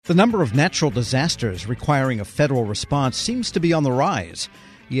The number of natural disasters requiring a federal response seems to be on the rise.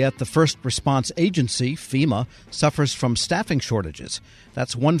 Yet the first response agency, FEMA, suffers from staffing shortages.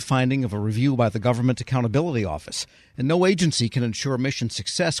 That's one finding of a review by the Government Accountability Office. And no agency can ensure mission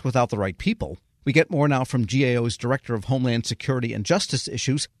success without the right people. We get more now from GAO's Director of Homeland Security and Justice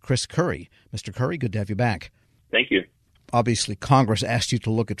Issues, Chris Curry. Mr. Curry, good to have you back. Thank you. Obviously, Congress asked you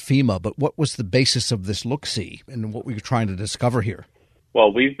to look at FEMA, but what was the basis of this look-see and what were you trying to discover here?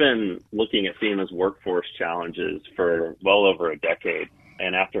 Well, we've been looking at FEMA's workforce challenges for well over a decade,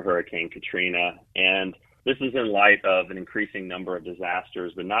 and after Hurricane Katrina. And this is in light of an increasing number of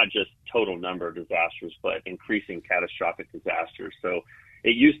disasters, but not just total number of disasters, but increasing catastrophic disasters. So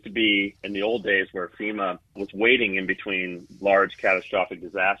it used to be in the old days where FEMA was waiting in between large catastrophic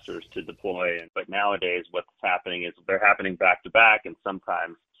disasters to deploy. But nowadays what's happening is they're happening back to back and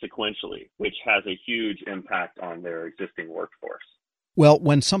sometimes sequentially, which has a huge impact on their existing workforce. Well,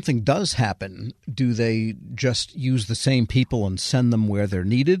 when something does happen, do they just use the same people and send them where they're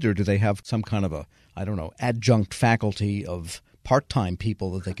needed, or do they have some kind of adjunct faculty of part-time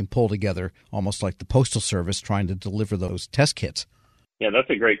people that they can pull together, almost like the Postal Service trying to deliver those test kits? Yeah, that's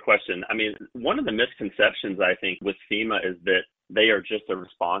a great question. I mean, one of the misconceptions, I think, with FEMA is that they are just a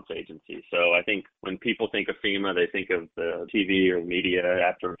response agency. So I think when people think of FEMA, they think of the TV or media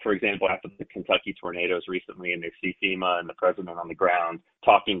for example, after the Kentucky tornadoes recently, and they see FEMA and the president on the ground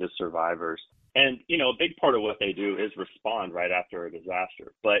talking to survivors. And, a big part of what they do is respond right after a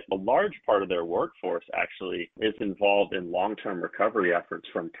disaster. But a large part of their workforce actually is involved in long-term recovery efforts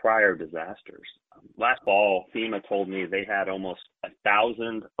from prior disasters. Last fall, FEMA told me they had almost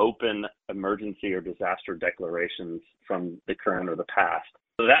 1,000 open emergency or disaster declarations from the current or the past.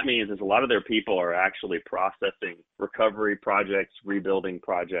 So that means is a lot of their people are actually processing recovery projects, rebuilding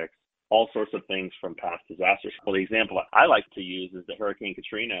projects, all sorts of things from past disasters. Well, the example I like to use is that Hurricane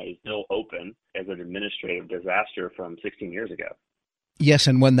Katrina is still open as an administrative disaster from 16 years ago. Yes,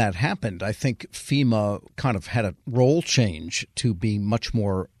 and when that happened, I think FEMA kind of had a role change to be much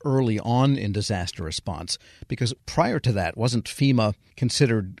more early on in disaster response, because prior to that, wasn't FEMA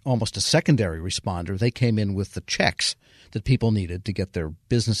considered almost a secondary responder? They came in with the checks that people needed to get their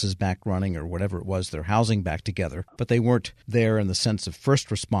businesses back running or whatever it was, their housing back together, but they weren't there in the sense of first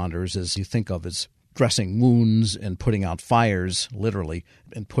responders as you think of as dressing wounds and putting out fires, literally,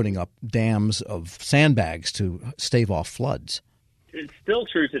 and putting up dams of sandbags to stave off floods. It's still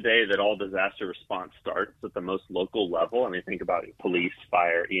true today that all disaster response starts at the most local level. I mean, think about police,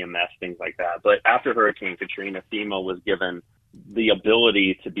 fire, EMS, things like that. But after Hurricane Katrina, FEMA was given the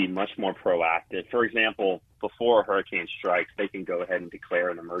ability to be much more proactive. For example, before a hurricane strikes, they can go ahead and declare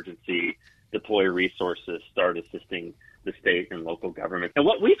an emergency, deploy resources, start assisting the state and local government. And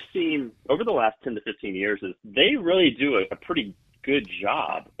what we've seen over the last 10 to 15 years is they really do a pretty good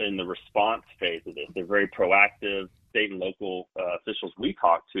job in the response phase of this. They're very proactive. State and local officials we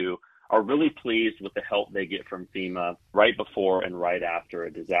talk to are really pleased with the help they get from FEMA right before and right after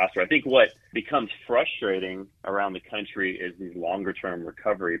a disaster. I think what becomes frustrating around the country is these longer-term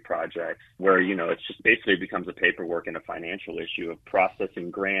recovery projects where, it's just basically becomes a paperwork and a financial issue of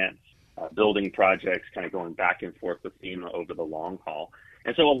processing grants, building projects, kind of going back and forth with FEMA over the long haul.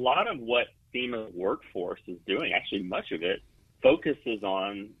 And so a lot of what FEMA's workforce is doing, actually much of it, focuses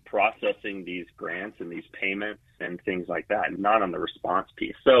on processing these grants and these payments and things like that, not on the response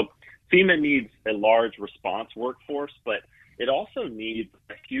piece. So FEMA needs a large response workforce, but it also needs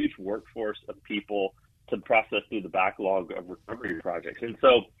a huge workforce of people to process through the backlog of recovery projects. And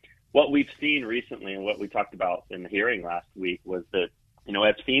so what we've seen recently and what we talked about in the hearing last week was that,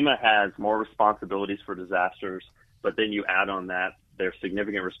 as FEMA has more responsibilities for disasters, but then you add on that their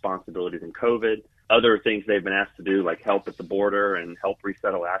significant responsibilities in COVID, other things they've been asked to do, like help at the border and help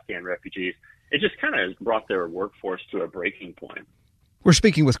resettle Afghan refugees, it just kind of brought their workforce to a breaking point. We're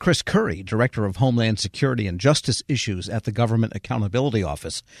speaking with Chris Curry, Director of Homeland Security and Justice Issues at the Government Accountability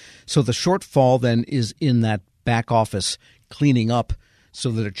Office. So the shortfall then is in that back office cleaning up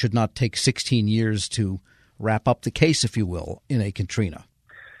so that it should not take 16 years to wrap up the case, if you will, in a Katrina.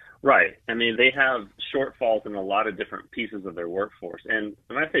 Right. I mean, they have shortfalls in a lot of different pieces of their workforce. And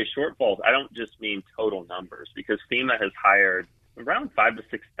when I say shortfalls, I don't just mean total numbers, because FEMA has hired around 5,000 to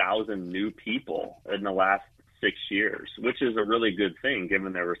 6,000 new people in the last 6 years, which is a really good thing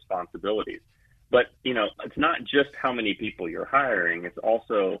given their responsibilities. But, it's not just how many people you're hiring. It's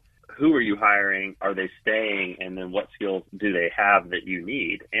also who are you hiring? Are they staying? And then what skills do they have that you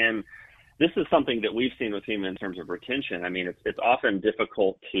need? And this is something that we've seen with FEMA in terms of retention. I mean, it's often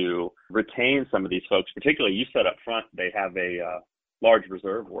difficult to retain some of these folks, particularly you said up front, they have a large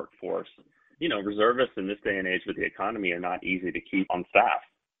reserve workforce. Reservists in this day and age with the economy are not easy to keep on staff.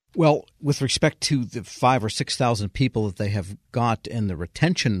 Well, with respect to the 5,000 or 6,000 people that they have got and the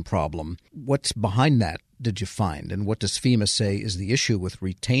retention problem, what's behind that, did you find? And what does FEMA say is the issue with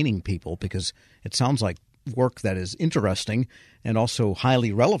retaining people? Because it sounds like work that is interesting and also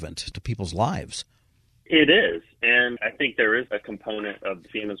highly relevant to people's lives. It is. And I think there is a component of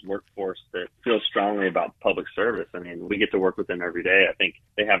FEMA's workforce that feels strongly about public service. I mean, we get to work with them every day. I think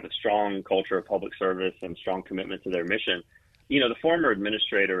they have a strong culture of public service and strong commitment to their mission. You know, the former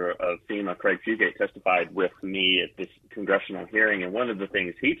administrator of FEMA, Craig Fugate, testified with me at this congressional hearing. And one of the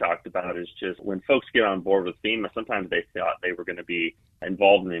things he talked about is just when folks get on board with FEMA, sometimes they thought they were going to be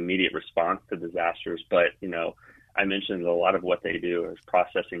involved in the immediate response to disasters. But, you know, I mentioned a lot of what they do is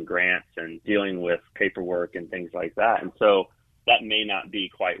processing grants and dealing with paperwork and things like that. And so that may not be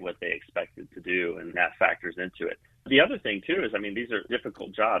quite what they expected to do, and that factors into it. The other thing, too, is, I mean, these are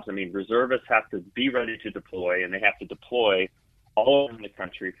difficult jobs. I mean, reservists have to be ready to deploy, and they have to deploy all over the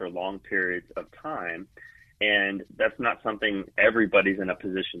country for long periods of time. And that's not something everybody's in a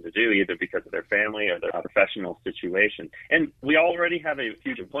position to do, either because of their family or their professional situation. And we already have a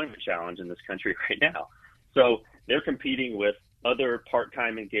huge employment challenge in this country right now. So they're competing with other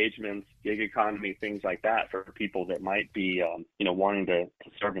part-time engagements, gig economy, things like that for people that might be, wanting to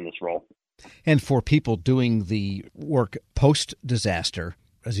serve in this role. And for people doing the work post-disaster,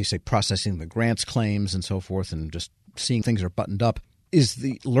 as you say, processing the grants claims and so forth and just seeing things are buttoned up, is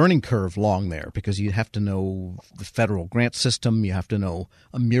the learning curve long there? Because you have to know the federal grant system. You have to know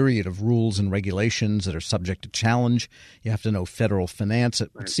a myriad of rules and regulations that are subject to challenge. You have to know federal finance.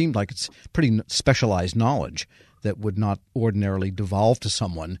 It seemed like it's pretty specialized knowledge that would not ordinarily devolve to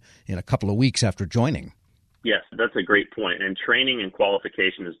someone in a couple of weeks after joining. Yes, that's a great point. And training and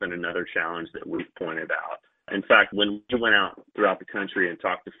qualification has been another challenge that we've pointed out. In fact, when we went out throughout the country and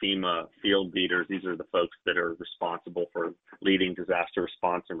talked to FEMA field leaders, these are the folks that are responsible for leading disaster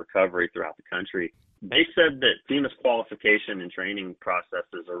response and recovery throughout the country. They said that FEMA's qualification and training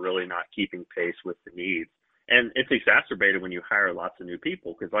processes are really not keeping pace with the needs. And it's exacerbated when you hire lots of new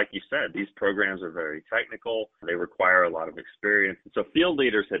people because, like you said, these programs are very technical. They require a lot of experience. And so field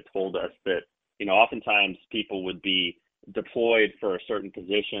leaders had told us that, oftentimes people would be deployed for a certain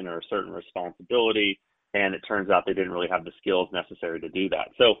position or a certain responsibility, and it turns out they didn't really have the skills necessary to do that.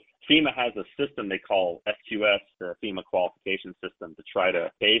 So FEMA has a system they call FQS, the FEMA qualification system, to try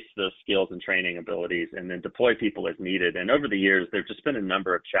to base those skills and training abilities and then deploy people as needed. And over the years, there have just been a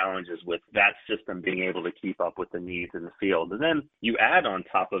number of challenges with that system being able to keep up with the needs in the field. And then you add on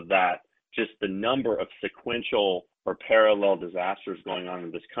top of that just the number of sequential or parallel disasters going on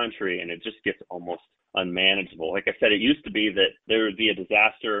in this country, and it just gets almost unmanageable. Like I said, it used to be that there would be a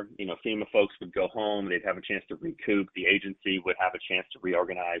disaster, FEMA folks would go home, they'd have a chance to recoup, the agency would have a chance to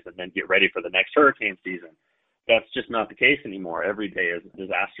reorganize and then get ready for the next hurricane season. That's just not the case anymore. Every day is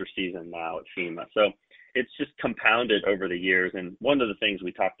disaster season now at FEMA. So it's just compounded over the years. And one of the things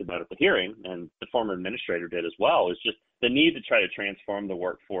we talked about at the hearing, and the former administrator did as well, is just the need to try to transform the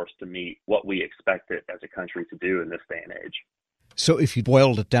workforce to meet what we expect it as a country to do in this day and age. So if you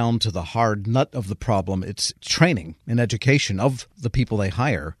boiled it down to the hard nut of the problem, it's training and education of the people they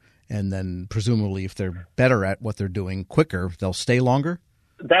hire. And then presumably if they're better at what they're doing quicker, they'll stay longer?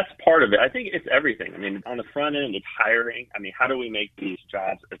 That's part of it. I think it's everything. I mean, on the front end, it's hiring. I mean, how do we make these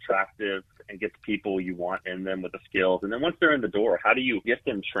jobs attractive and get the people you want in them with the skills? And then once they're in the door, how do you get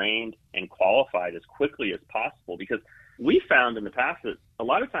them trained and qualified as quickly as possible? Because we found in the past that a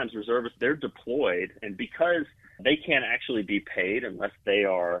lot of times reservists, they're deployed, and because they can't actually be paid unless they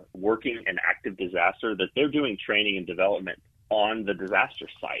are working an active disaster, that they're doing training and development on the disaster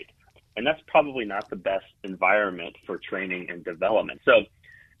site. And that's probably not the best environment for training and development. So,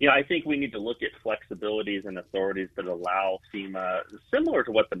 I think we need to look at flexibilities and authorities that allow FEMA, similar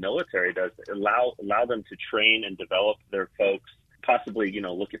to what the military does, allow them to train and develop their folks, possibly,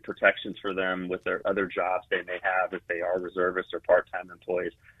 look at protections for them with their other jobs they may have if they are reservists or part-time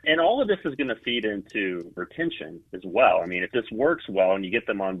employees. And all of this is going to feed into retention as well. I mean, if this works well and you get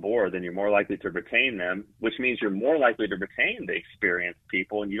them on board, then you're more likely to retain them, which means you're more likely to retain the experienced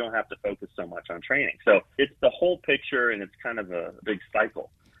people and you don't have to focus so much on training. So it's the whole picture, and it's kind of a big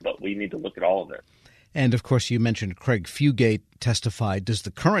cycle, but we need to look at all of it. And, of course, you mentioned Craig Fugate testified. Does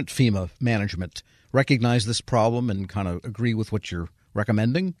the current FEMA management recognize this problem and kind of agree with what you're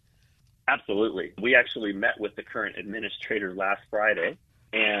recommending? Absolutely. We actually met with the current administrator last Friday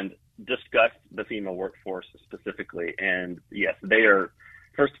and discussed the FEMA workforce specifically. And yes,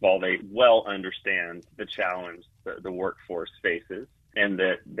 first of all, they well understand the challenge the workforce faces, and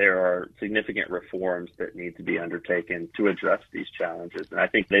that there are significant reforms that need to be undertaken to address these challenges. And I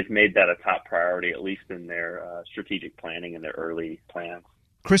think they've made that a top priority, at least in their strategic planning and their early plans.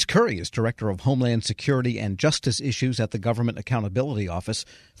 Chris Curry is Director of Homeland Security and Justice Issues at the Government Accountability Office.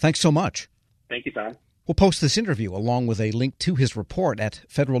 Thanks so much. Thank you, Tom. We'll post this interview along with a link to his report at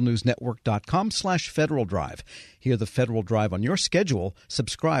federalnewsnetwork.com/Federal Drive. Hear the Federal Drive on your schedule.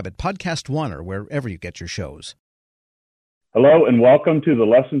 Subscribe at Podcast One or wherever you get your shows. Hello and welcome to the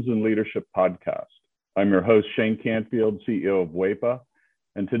Lessons in Leadership podcast. I'm your host, Shane Canfield, CEO of WEPA,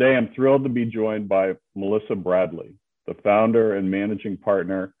 and today I'm thrilled to be joined by Melissa Bradley, the founder and managing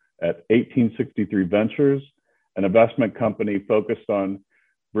partner at 1863 Ventures, an investment company focused on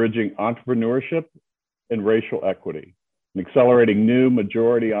bridging entrepreneurship and racial equity, and accelerating new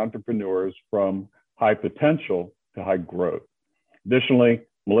majority entrepreneurs from high potential to high growth. Additionally,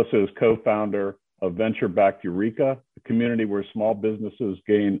 Melissa is co-founder of Venture-Backed Eureka, a community where small businesses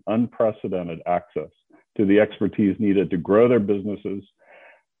gain unprecedented access to the expertise needed to grow their businesses,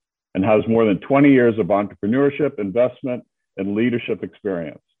 and has more than 20 years of entrepreneurship, investment, and leadership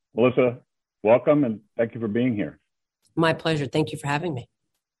experience. Melissa, welcome and thank you for being here. My pleasure. Thank you for having me.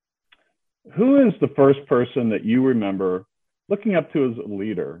 Who is the first person that you remember looking up to as a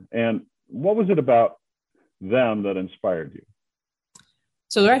leader, and what was it about them that inspired you?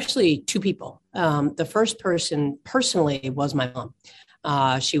 So there are actually two people. The first person personally was my mom.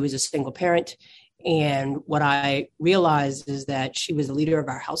 She was a single parent. And what I realized is that she was the leader of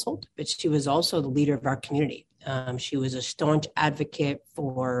our household, but she was also the leader of our community. She was a staunch advocate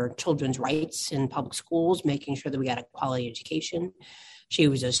for children's rights in public schools, making sure that we got a quality education. She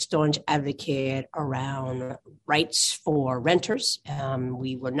was a staunch advocate around rights for renters.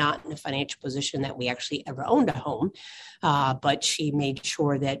 We were not in a financial position that we actually ever owned a home, but she made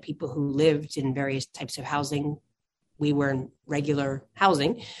sure that people who lived in various types of housing, we were in regular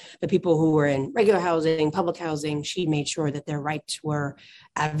housing. The people who were in regular housing, public housing, she made sure that their rights were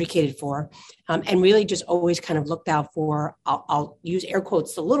advocated for, and really just always kind of looked out for, I'll use air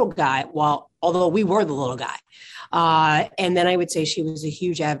quotes, the little guy, although we were the little guy. And then I would say she was a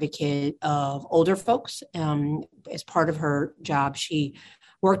huge advocate of older folks. As part of her job, she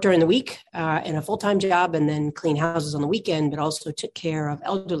worked during the week in a full-time job and then cleaned houses on the weekend, but also took care of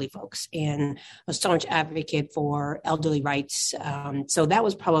elderly folks and a staunch advocate for elderly rights. So that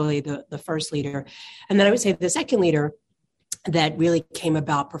was probably the first leader. And then I would say the second leader that really came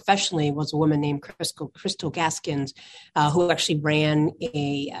about professionally was a woman named Crystal Gaskins, who actually ran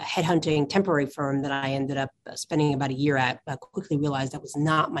a headhunting temporary firm that I ended up spending about a year at. I quickly realized that was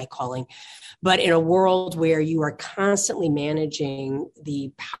not my calling. But in a world where you are constantly managing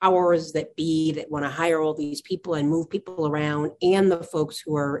the powers that be that want to hire all these people and move people around, and the folks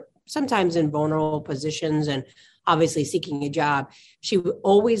who are sometimes in vulnerable positions and obviously seeking a job, she would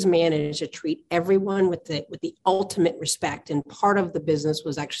always manage to treat everyone with the ultimate respect. And part of the business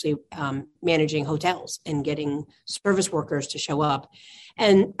was actually managing hotels and getting service workers to show up.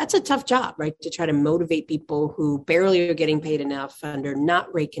 And that's a tough job, right? To try to motivate people who barely are getting paid enough under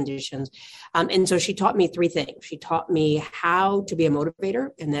not great conditions. And so she taught me three things. She taught me how to be a motivator,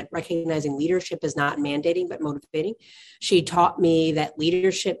 and that recognizing leadership is not mandating, but motivating. She taught me that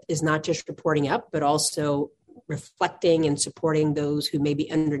leadership is not just reporting up, but also reflecting and supporting those who may be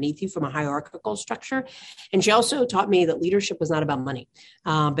underneath you from a hierarchical structure. And she also taught me that leadership was not about money,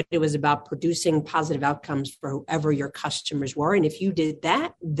 but it was about producing positive outcomes for whoever your customers were. And if you did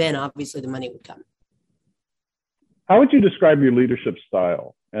that, then obviously the money would come. How would you describe your leadership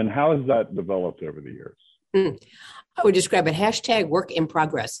style, and how has that developed over the years? I would describe it #work in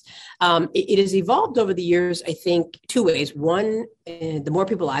progress. It has evolved over the years, I think, two ways. One, the more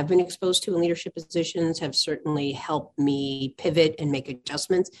people I've been exposed to in leadership positions have certainly helped me pivot and make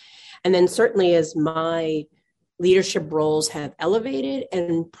adjustments. And then certainly as my leadership roles have elevated,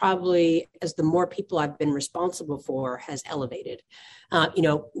 and probably as the more people I've been responsible for has elevated.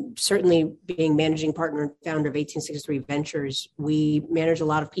 Certainly being managing partner and founder of 1863 Ventures, we manage a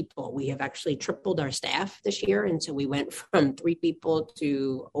lot of people. We have actually tripled our staff this year. And so we went from 3 people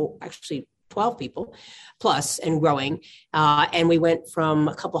to actually 12 people plus and growing. And we went from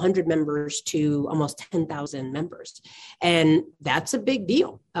a couple hundred members to almost 10,000 members. And that's a big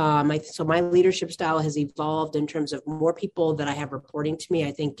deal. So my leadership style has evolved in terms of more people that I have reporting to me.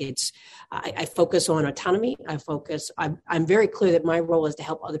 I think I focus on autonomy. I'm very clear that my role is to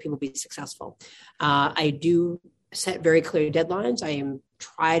help other people be successful. I do set very clear deadlines. I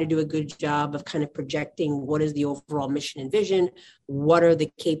try to do a good job of kind of projecting what is the overall mission and vision, what are the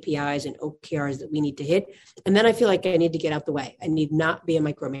KPIs and OKRs that we need to hit. And then I feel like I need to get out the way. I need not be a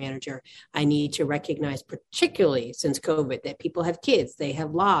micromanager. I need to recognize, particularly since COVID, that people have kids, they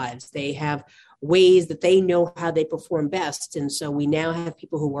have lives, they have ways that they know how they perform best. And so we now have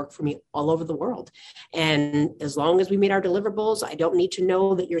people who work for me all over the world. And as long as we meet our deliverables, I don't need to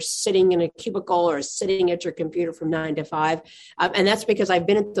know that you're sitting in a cubicle or sitting at your computer from 9 to 5. And that's because I've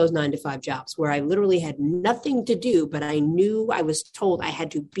been at those 9 to 5 jobs where I literally had nothing to do, but I knew I was told I had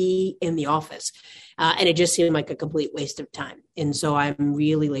to be in the office. And it just seemed like a complete waste of time. And so I'm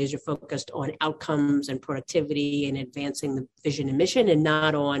really laser focused on outcomes and productivity and advancing the vision and mission, and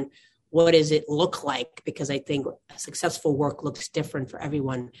not on what does it look like, because I think successful work looks different for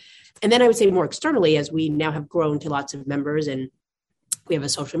everyone. And then I would say more externally, as we now have grown to lots of members and we have a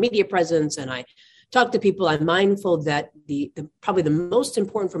social media presence and I talk to people, I'm mindful that the probably the most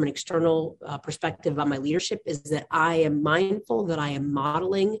important from an external perspective about my leadership is that I am mindful that I am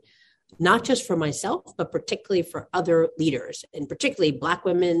modeling not just for myself, but particularly for other leaders, and particularly Black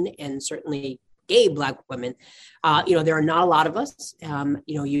women and certainly gay Black women. There are not a lot of us.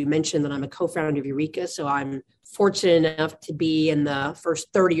 You mentioned that I'm a co-founder of Eureka, so I'm fortunate enough to be in the first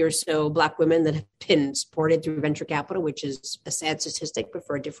 30 or so Black women that have been supported through venture capital, which is a sad statistic, but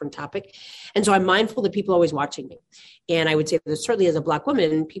for a different topic. And so I'm mindful that people are always watching me. And I would say that certainly as a Black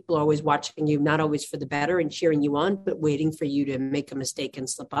woman, people are always watching you, not always for the better and cheering you on, but waiting for you to make a mistake and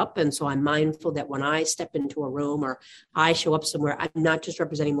slip up. And so I'm mindful that when I step into a room or I show up somewhere, I'm not just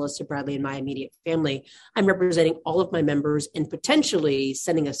representing Melissa Bradley and my immediate family. I'm representing all of my members and potentially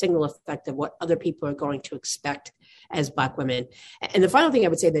sending a signal effect of what other people are going to expect as Black women. And the final thing I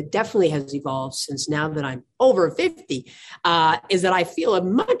would say that definitely has evolved since now that I'm over 50 is that I feel a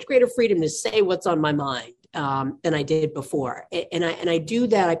much greater freedom to say what's on my mind than I did before. And I do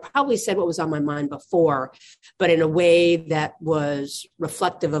that. I probably said what was on my mind before, but in a way that was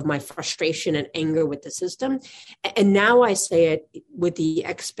reflective of my frustration and anger with the system. And now I say it with the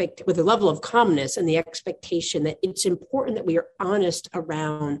level of calmness and the expectation that it's important that we are honest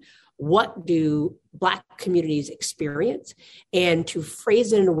around what do Black communities experience, and to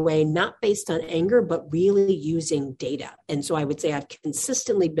phrase it in a way not based on anger, but really using data. And so I would say I've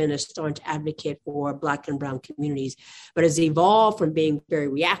consistently been a staunch advocate for Black and brown communities, but has evolved from being very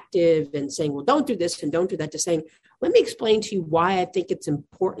reactive and saying, well, don't do this and don't do that, to saying, let me explain to you why I think it's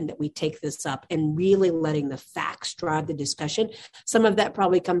important that we take this up, and really letting the facts drive the discussion. Some of that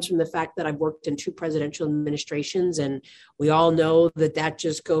probably comes from the fact that I've worked in 2 presidential administrations, and we all know that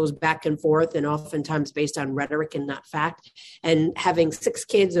just goes back and forth and oftentimes based on rhetoric and not fact. And having 6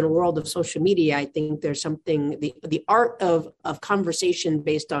 kids in a world of social media, I think there's something, the art of conversation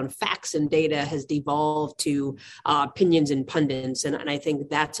based on facts and data has devolved to opinions and pundits. And I think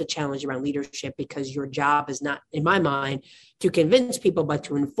that's a challenge around leadership, because your job is not, in my mind, to convince people, but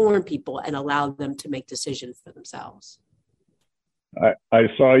to inform people and allow them to make decisions for themselves. I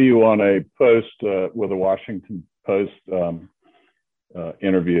saw you on a post with a Washington Post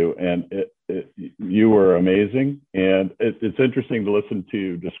interview, and you were amazing. And it's interesting to listen to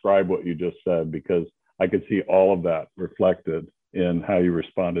you describe what you just said, because I could see all of that reflected in how you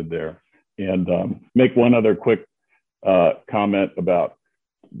responded there. And make one other quick comment about,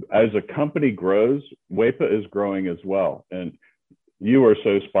 as a company grows, WEPA is growing as well. And you are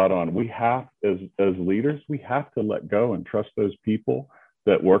so spot on. We have, as leaders, we have to let go and trust those people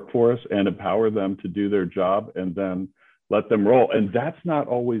that work for us and empower them to do their job, and then let them roll. And that's not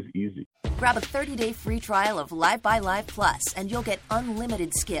always easy. Grab a 30-day free trial of Live by Live Plus, and you'll get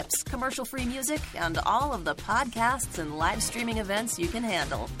unlimited skips, commercial-free music, and all of the podcasts and live streaming events you can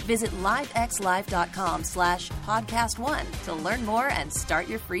handle. Visit livexlive.com/podcast1 to learn more and start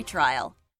your free trial.